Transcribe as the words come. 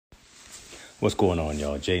What's going on,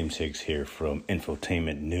 y'all? James Hicks here from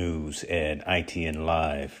Infotainment News and ITN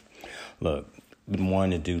Live. Look, been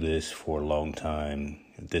wanting to do this for a long time.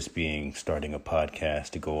 This being starting a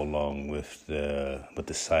podcast to go along with the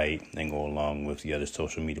site and go along with the other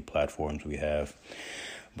social media platforms we have.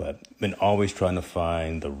 But been always trying to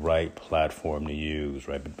find the right platform to use,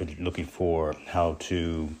 right? Been looking for how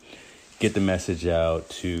to get the message out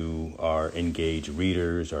to our engaged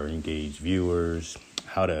readers, our engaged viewers,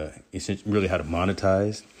 how to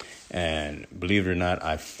monetize. And believe it or not,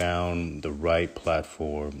 I found the right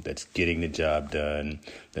platform that's getting the job done,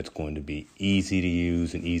 that's going to be easy to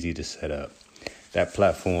use and easy to set up. That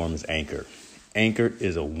platform is Anchor. Anchor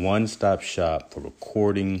is a one-stop shop for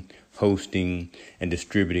recording, hosting, and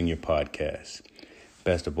distributing your podcast.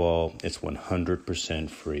 Best of all, it's 100%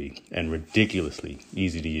 free and ridiculously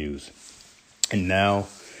easy to use. And now,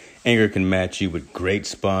 Anchor can match you with great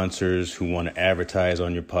sponsors who want to advertise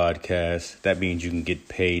on your podcast. That means you can get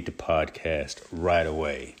paid to podcast right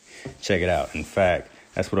away. Check it out. In fact,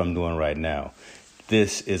 that's what I'm doing right now.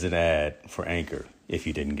 This is an ad for Anchor, if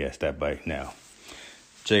you didn't guess that by now.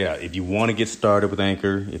 Check it out. If you want to get started with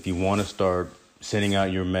Anchor, if you want to start sending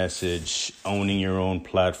out your message, owning your own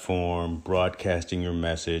platform, broadcasting your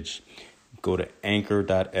message, go to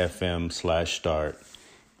anchor.fm/start.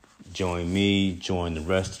 Join me, join the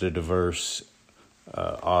rest of the diverse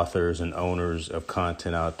authors and owners of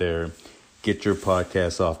content out there. Get your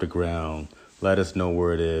podcast off the ground. Let us know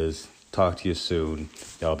where it is. Talk to you soon.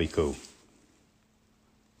 Y'all be cool.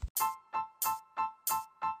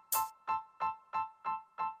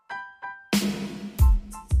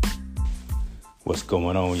 What's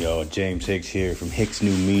going on, y'all? James Hicks here from Hicks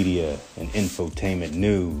New Media and Infotainment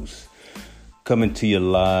News. Coming to you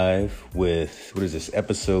live with,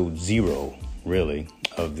 episode 0, really,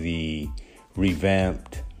 of the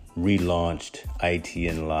revamped, relaunched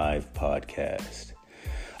ITN Live podcast.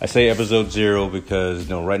 I say episode 0 because,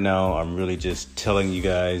 right now I'm really just telling you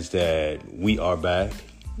guys that we are back.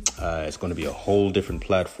 It's going to be a whole different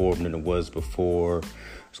platform than it was before.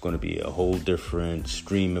 It's going to be a whole different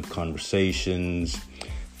stream of conversations.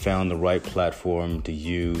 Found the right platform to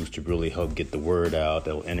use to really help get the word out.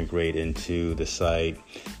 That'll integrate into the site.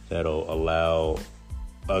 That'll allow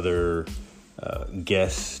other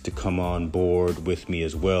guests to come on board with me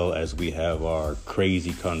as well as we have our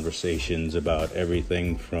crazy conversations about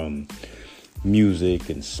everything from music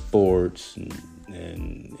and sports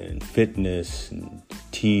and fitness and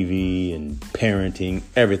TV and parenting,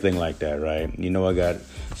 everything like that, right? I got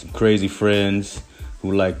some crazy friends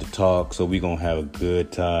who like to talk, so we're going to have a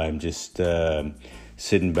good time just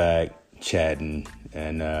sitting back, chatting,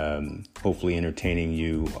 and hopefully entertaining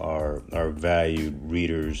you, our valued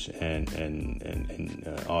readers and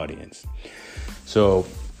audience. So,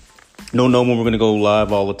 don't know when we're going to go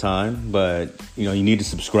live all the time, but, you need to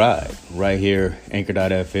subscribe right here,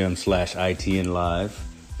 anchor.fm/ITN Live.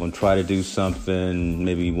 I'm going to try to do something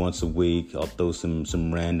maybe once a week. I'll throw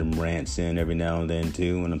some random rants in every now and then,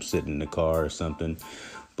 too, when I'm sitting in the car or something.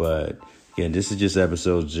 But, again, this is just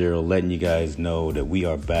episode 0, letting you guys know that we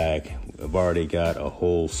are back. I've already got a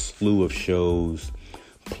whole slew of shows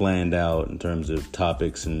planned out in terms of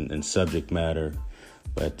topics and subject matter.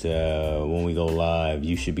 But when we go live,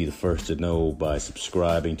 you should be the first to know by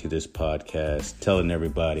subscribing to this podcast, telling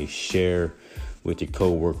everybody, share with your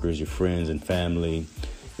coworkers, your friends, and family.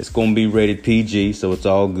 It's going to be rated PG, so it's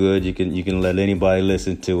all good. You can let anybody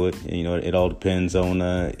listen to it. It all depends on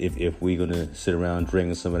if we're going to sit around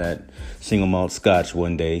drinking some of that single malt scotch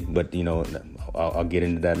one day. But, I'll get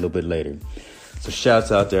into that a little bit later. So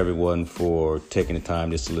shouts out to everyone for taking the time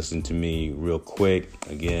just to listen to me real quick.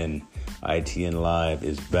 Again, ITN Live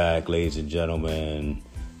is back, ladies and gentlemen.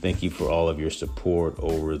 Thank you for all of your support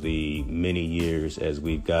over the many years as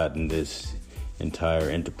we've gotten this entire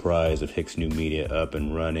enterprise of Hicks New Media up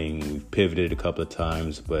and running. We've pivoted a couple of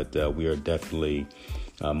times, but we are definitely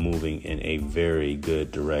moving in a very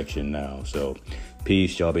good direction now. So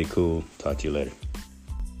peace, y'all be cool. Talk to you later.